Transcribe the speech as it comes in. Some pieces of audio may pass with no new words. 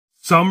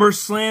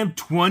SummerSlam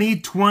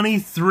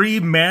 2023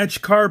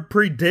 match card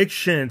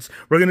predictions.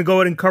 We're going to go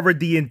ahead and cover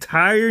the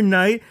entire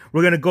night. We're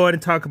going to go ahead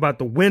and talk about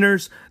the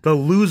winners, the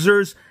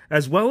losers,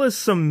 as well as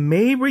some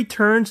May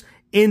returns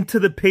into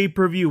the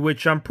pay-per-view,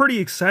 which I'm pretty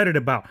excited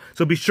about.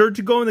 So be sure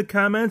to go in the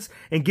comments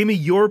and give me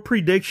your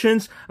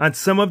predictions on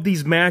some of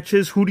these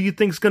matches. Who do you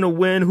think is going to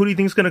win? Who do you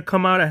think is going to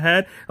come out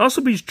ahead?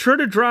 Also, be sure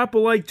to drop a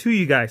like too,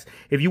 you guys,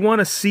 if you want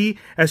to see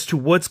as to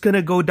what's going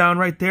to go down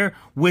right there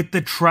with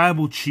the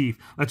Tribal Chief.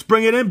 Let's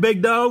bring it in,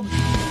 big dog.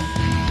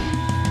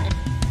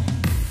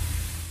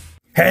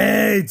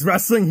 Hey, it's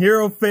Wrestling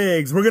Hero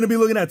Figs. We're going to be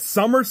looking at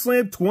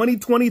SummerSlam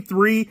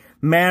 2023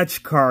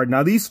 match card.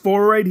 Now, these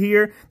four right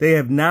here, they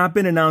have not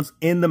been announced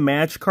in the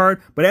match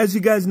card, but as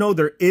you guys know,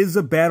 there is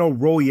a battle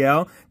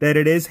royale that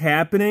it is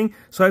happening.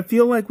 So I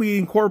feel like we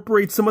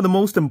incorporate some of the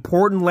most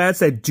important lads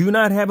that do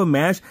not have a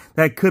match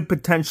that could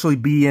potentially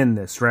be in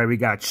this, right? We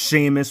got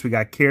Sheamus, we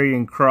got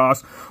Karrion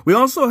Kross. We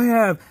also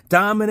have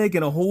Dominic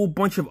and a whole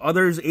bunch of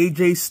others,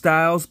 AJ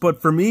Styles.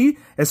 But for me,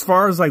 as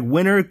far as like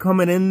winner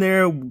coming in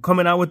there,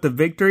 coming out with the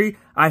victory,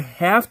 I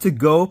have to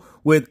go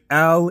with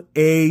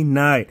LA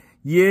Knight.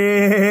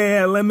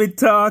 Yeah, let me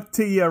talk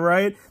to you,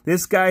 right?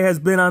 This guy has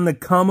been on the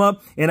come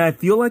up, and I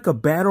feel like a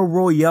battle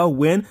royale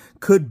win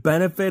could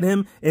benefit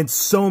him in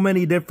so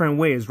many different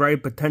ways,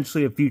 right?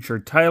 Potentially a future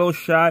title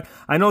shot.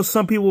 I know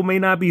some people may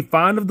not be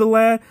fond of the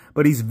lad,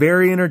 but he's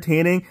very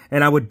entertaining,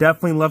 and I would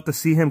definitely love to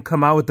see him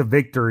come out with the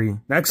victory.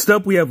 Next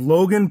up, we have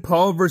Logan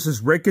Paul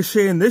versus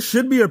Ricochet, and this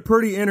should be a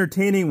pretty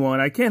entertaining one.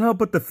 I can't help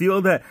but to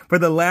feel that for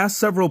the last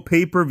several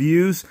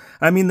pay-per-views,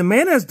 I mean, the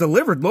man has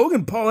delivered.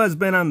 Logan Paul has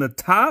been on the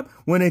top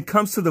when it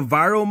comes to the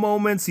viral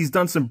moments. He's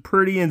done some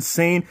pretty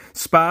insane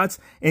spots,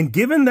 and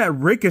given that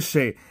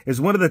Ricochet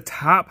is one of the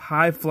top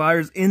high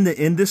flyers in the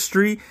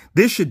industry,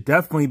 this should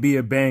definitely be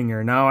a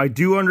banger. Now, I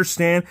do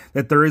understand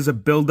that there is a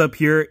build-up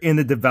here in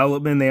the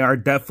development. They are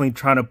definitely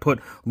trying to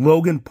put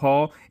Logan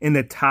Paul in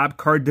the top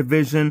card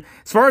division.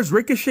 As far as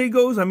Ricochet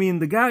goes, I mean,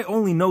 the guy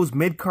only knows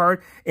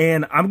mid-card,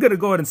 and I'm going to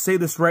go ahead and say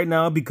this right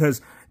now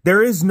because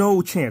there is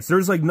no chance.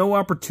 There's like no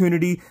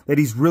opportunity that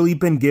he's really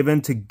been given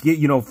to get,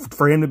 you know,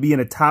 for him to be in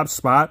a top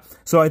spot.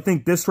 So I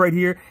think this right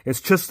here is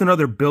just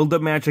another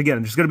build-up match.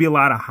 Again, there's going to be a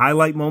lot of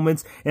highlight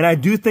moments, and I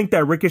do think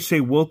that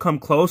Ricochet will come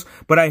close,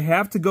 but I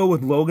have to go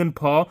with Logan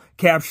Paul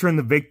capturing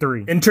the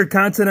victory.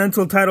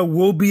 Intercontinental title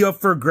will be up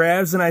for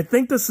grabs, and I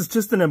think this is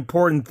just an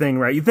important thing,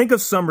 right? You think of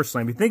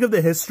SummerSlam, you think of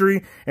the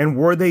history and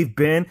where they've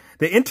been.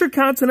 The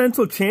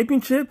Intercontinental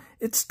Championship,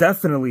 it's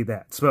definitely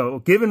that. So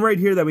given right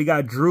here that we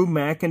got Drew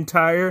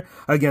McIntyre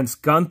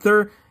against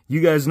Gunther, you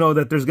guys know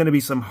that there's going to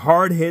be some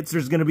hard hits,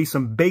 there's going to be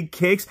some big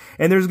kicks,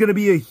 and there's going to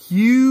be a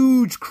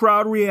huge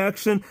crowd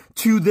reaction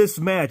to this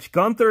match.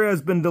 Gunther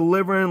has been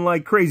delivering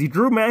like crazy.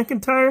 Drew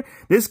McIntyre,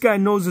 this guy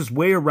knows his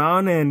way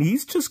around, and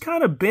he's just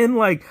kind of been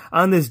like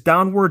on this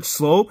downward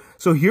slope.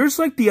 So here's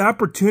like the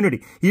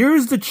opportunity.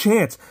 Here's the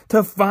chance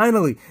to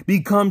finally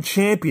become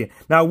champion.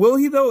 Now, will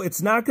he though?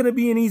 It's not going to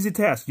be an easy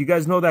task. You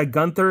guys know that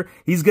Gunther,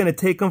 he's going to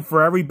take him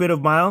for every bit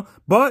of mile,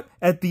 but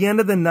at the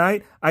end of the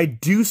night, I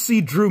do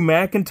see Drew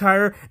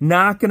McIntyre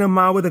knocking him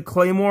out with a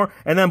Claymore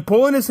and then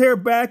pulling his hair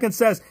back and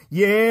says,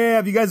 yeah,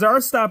 if you guys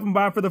are stopping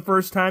by for the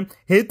first time,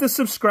 hit the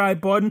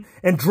subscribe button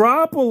and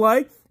drop a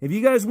like if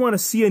you guys want to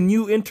see a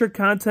new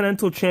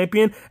Intercontinental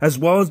Champion as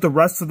well as the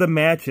rest of the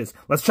matches.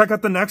 Let's check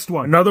out the next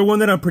one. Another one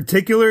that I'm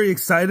particularly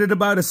excited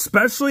about,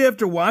 especially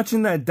after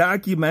watching that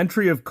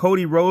documentary of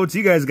Cody Rhodes.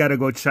 You guys got to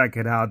go check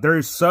it out. There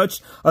is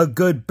such a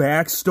good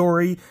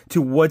backstory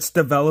to what's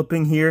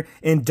developing here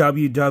in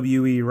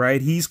WWE,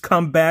 right? He's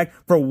come back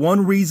for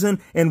one reason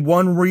and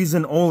one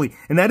reason only,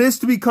 and that is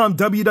to become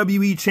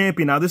WWE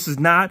Champion. Now, this is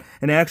not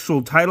an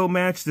actual title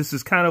match. This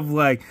is kind of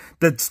like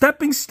the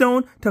stepping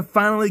stone to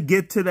finally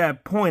get to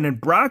that point.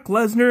 And Brock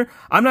Lesnar,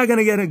 I'm not going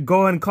to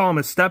go ahead and call him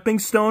a stepping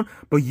stone,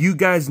 but you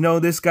guys know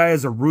this guy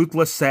is a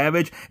ruthless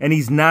savage, and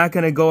he's not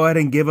going to go ahead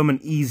and give him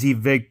an easy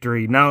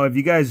victory. Now, if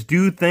you guys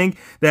do think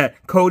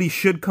that Cody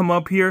should come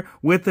up here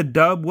with a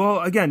dub, well,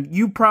 again,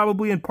 you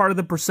probably in part of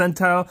the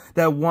percentile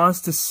that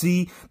wants to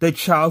see the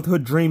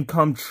childhood dream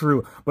come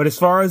true. But as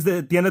far as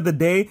at the end of the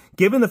day,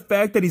 given the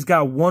fact that he's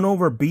got one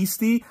over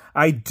Beastie,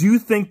 I do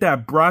think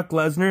that Brock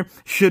Lesnar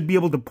should be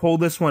able to pull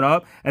this one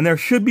up, and there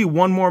should be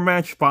one more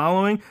match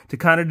following to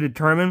kind of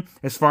determine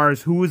as far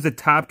as who is the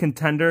top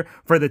contender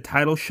for the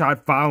title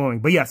shot following.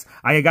 But yes,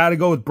 I gotta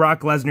go with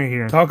Brock Lesnar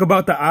here. Talk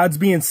about the odds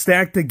being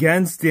stacked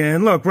against you.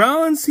 And look,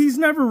 Rollins, he's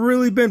never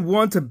really been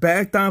one to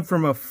back down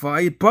from a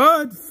fight,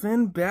 but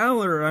Finn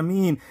Balor, I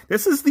mean,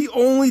 this is the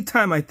only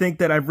time I think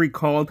that I've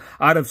recalled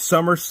out of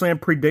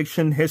SummerSlam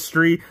prediction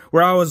history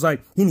where I was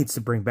like, he needs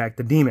to bring back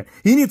the Demon.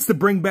 He needs to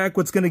bring back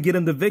what's going to get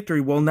him the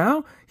victory. Well,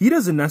 now he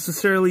doesn't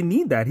necessarily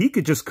need that. He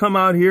could just come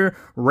out here,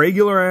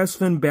 regular ass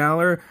Finn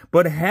Balor,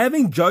 but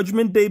having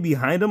Judgment Day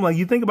behind him, like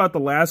you think about the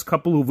last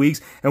couple of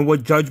weeks and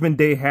what Judgment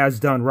Day has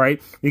done,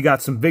 right? We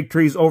got some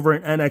victories over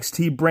in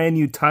NXT, brand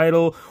new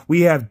title.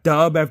 We have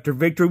dub after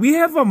victory. We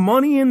have a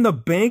Money in the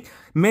Bank,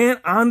 man,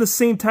 on the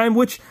same time,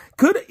 which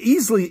could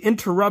easily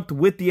interrupt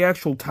with the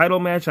actual title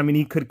match. I mean,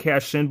 he could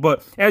cash in,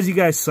 but as you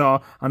guys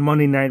saw on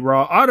Monday Night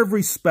Raw, out of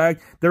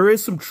respect, there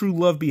is some true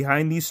love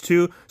behind these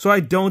two, so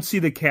I don't see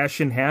the cash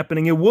in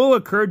happening. It will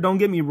occur, don't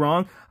get me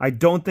wrong. I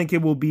don't think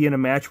it will be in a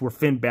match where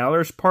Finn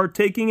Balor's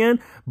partaking in,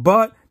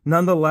 but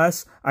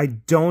nonetheless, I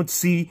don't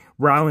see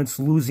Rollins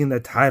losing the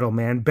title,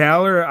 man.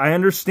 Balor, I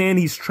understand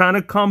he's trying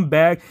to come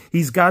back.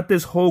 He's got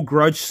this whole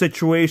grudge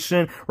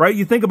situation, right?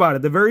 You think about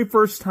it. The very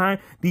first time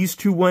these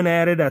two went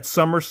at it at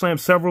SummerSlam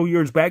several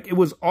years back, it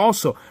was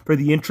also for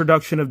the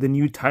introduction of the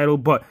new title.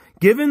 But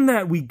given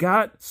that we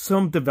got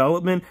some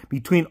development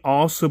between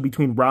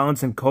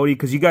Rollins and Cody,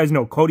 because you guys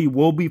know Cody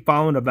will be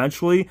following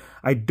eventually,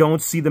 I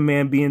don't see the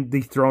man being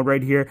dethroned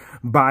right here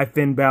by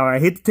Finn Balor. I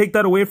hate to take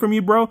that away from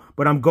you, bro,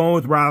 but I'm going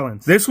with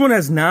Rollins. This one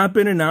has not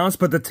been announced,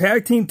 but the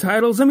tag team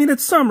titles, I mean,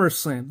 it's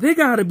SummerSlam. They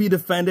got to be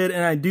defended,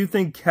 and I do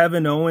think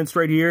Kevin Owens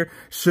right here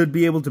should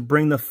be able to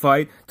bring the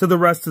fight to the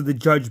rest of the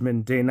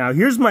Judgment Day. Now,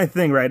 here's my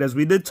thing, right? As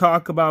we did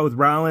talk about with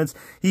Rollins,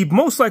 he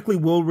most likely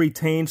will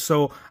retain,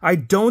 so I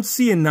don't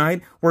see a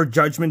night where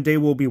Judgment Day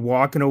will be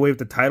walking away with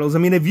the titles. I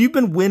mean, if you've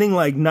been winning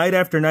like night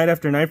after night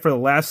after night for the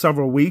last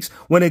several weeks,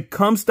 when it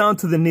comes down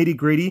to the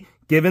nitty-gritty,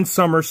 given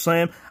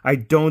SummerSlam, I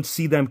don't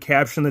see them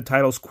capturing the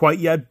titles quite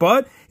yet,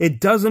 but it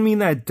doesn't mean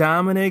that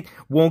Dominic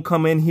won't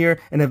come in here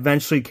and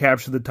eventually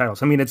capture the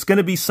titles. I mean, it's going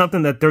to be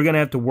something that they're going to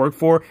have to work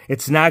for.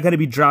 It's not going to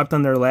be dropped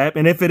on their lap,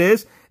 and if it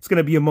is, it's going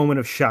to be a moment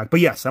of shock. But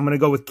yes, I'm going to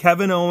go with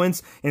Kevin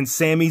Owens and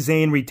Sami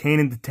Zayn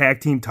retaining the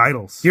tag team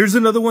titles. Here's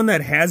another one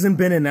that hasn't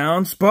been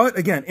announced, but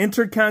again,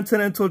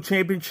 Intercontinental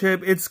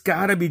Championship, it's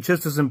got to be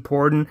just as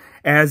important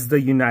as the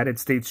United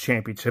States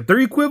Championship. They're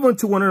equivalent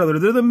to one another.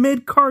 They're the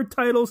mid-card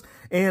titles,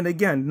 and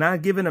again,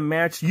 not given a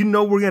match, you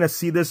know we're going to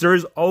see this. There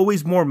is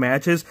always more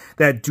matches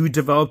that do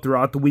develop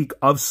throughout the week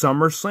of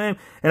SummerSlam,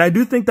 and I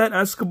do think that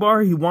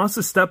Escobar, he wants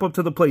to step up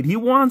to the plate. He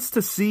wants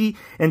to see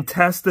and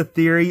test the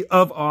theory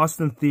of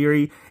Austin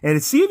Theory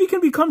and see if he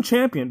can become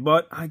champion.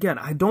 But again,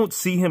 I don't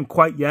see him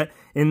quite yet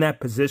in that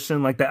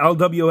position. Like, the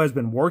LWO has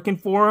been working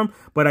for him,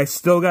 but I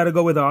still got to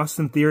go with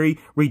Austin Theory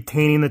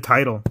retaining the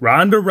title.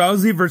 Ronda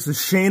Rousey versus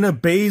Shayna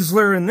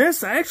Baszler, and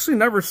this I actually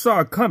never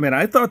saw coming.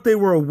 I thought they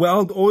were a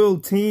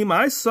well-oiled team.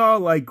 I saw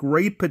like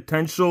great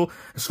potential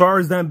as far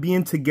as them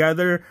being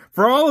together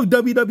for all of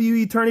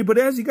WWE eternity, but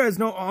as you guys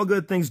know, all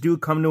good things do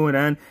come to an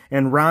end,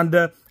 and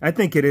Ronda, I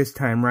think it is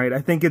time, right?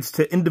 I think it's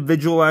to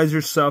individualize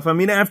yourself. I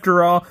mean,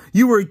 after all,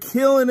 you were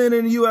killing it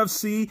in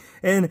UFC,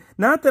 and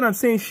not that I'm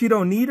saying she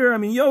don't need her. I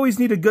mean, you always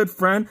need a good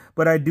friend,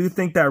 but I do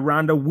think that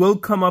Ronda will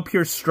come up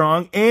here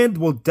strong and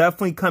will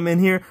definitely come in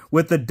here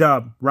with the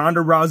dub. Ronda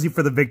Rousey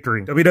for the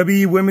victory.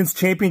 WWE Women's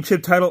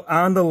Championship title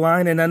on the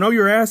line, and I know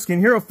you're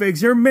asking, Hero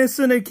Figs, you're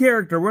missing a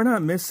character. We're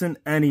not missing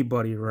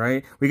anybody,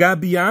 right? We got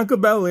Bianca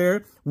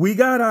Belair, we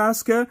got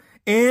Asuka,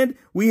 and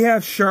we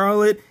have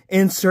Charlotte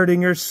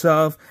inserting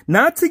herself,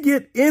 not to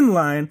get in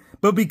line,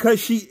 but because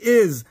she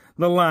is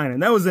the line.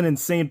 And that was an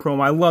insane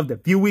promo. I loved it.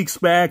 A few weeks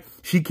back,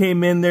 she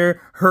came in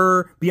there,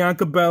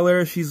 Bianca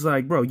Belair, she's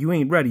like, bro, you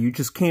ain't ready. You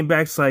just came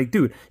back. It's like,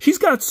 dude, she's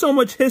got so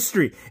much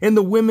history in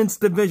the women's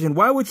division.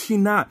 Why would she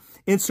not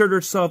insert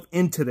herself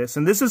into this?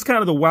 And this is kind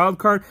of the wild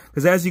card,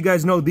 because as you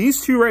guys know,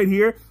 these two right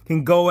here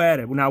can go at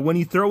it. Now, when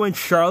you throw in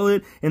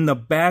Charlotte in the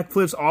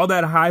backflips, all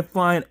that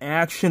high-flying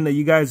action that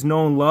you guys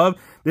know and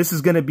love, this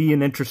is going to be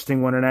an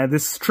interesting one. And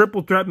this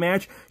triple threat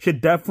match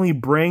should definitely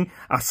bring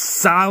a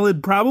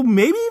solid, probably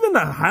maybe even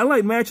the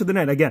highlight match of the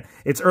night. Again,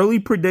 it's early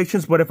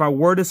predictions, but if I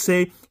were to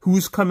say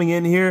who's coming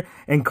in here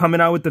and coming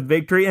out with the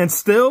victory and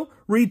still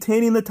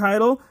retaining the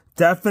title,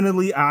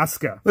 definitely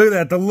Asuka. Look at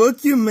that, the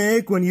look you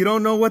make when you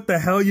don't know what the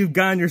hell you've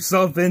gotten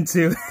yourself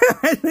into.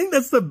 I think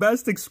that's the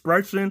best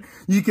expression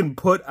you can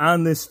put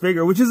on this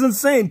figure, which is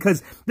insane,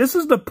 because this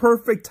is the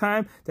perfect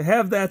time to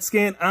have that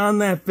scan on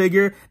that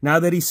figure now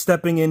that he's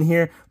stepping in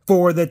here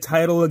for the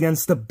title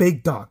against the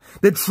big dog,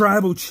 the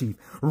tribal chief,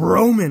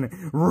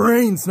 Roman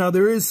Reigns. Now,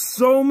 there is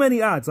so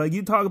many odds. Like,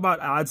 you talk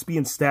about odds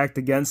being stacked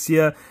against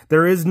you.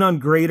 There is none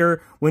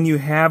greater when you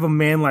have a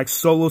man like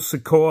Solo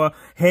Sikoa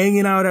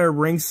hanging out at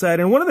ringside.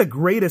 And one of the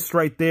greatest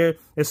right there,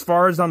 as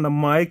far as on the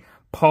mic,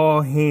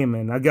 Paul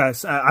Heyman. I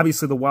guess,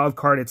 obviously, the wild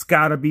card, it's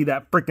got to be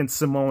that freaking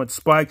Samoan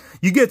Spike.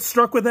 You get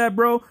struck with that,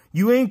 bro,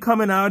 you ain't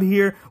coming out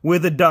here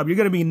with a dub. You're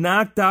going to be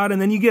knocked out, and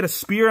then you get a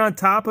spear on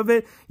top of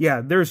it.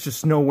 Yeah, there's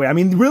just no way. I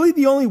mean, really,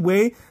 the only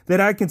way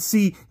that I can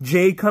see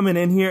Jay coming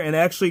in here and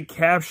actually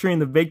capturing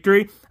the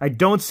victory, I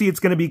don't see it's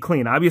going to be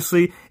clean.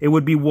 Obviously, it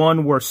would be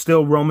one where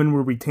still Roman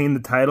will retain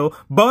the title,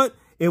 but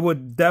it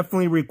would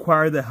definitely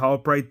require the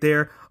help right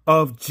there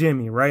of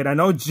Jimmy, right? I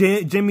know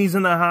Jimmy's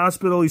in the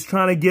hospital. He's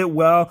trying to get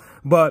well,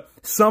 but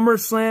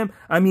SummerSlam,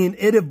 I mean,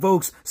 it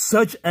evokes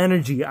such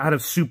energy out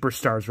of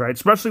superstars, right?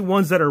 Especially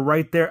ones that are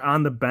right there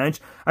on the bench.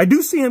 I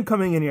do see him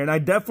coming in here, and I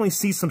definitely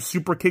see some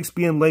super kicks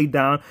being laid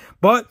down,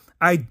 but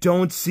I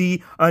don't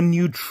see a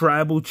new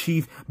tribal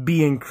chief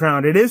being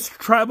crowned. It is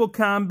tribal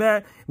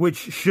combat, which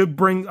should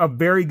bring a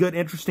very good,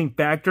 interesting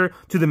factor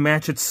to the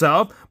match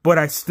itself, but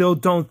I still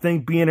don't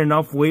think being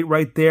enough weight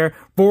right there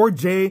for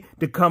Jay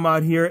to come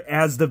out here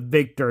as the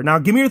victor. Now,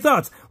 give me your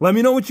thoughts. Let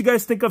me know what you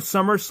guys think of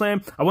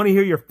SummerSlam. I want to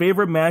hear your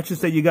favorite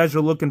matches that you guys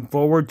are looking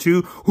forward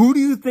to. Who do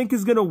you think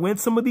is going to win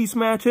some of these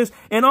matches?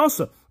 And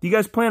also, do you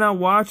guys plan on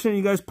watching?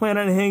 You guys plan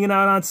on hanging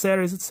out on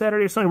Saturday? Is it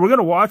Saturday or Sunday? We're going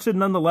to watch it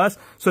nonetheless,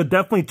 so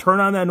definitely turn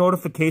on that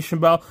notification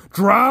bell.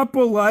 Drop a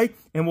like,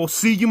 and we'll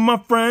see you, my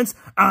friends,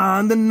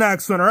 on the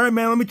next one. All right,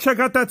 man, let me check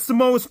out that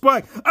Samoa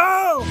Spike.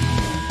 Oh!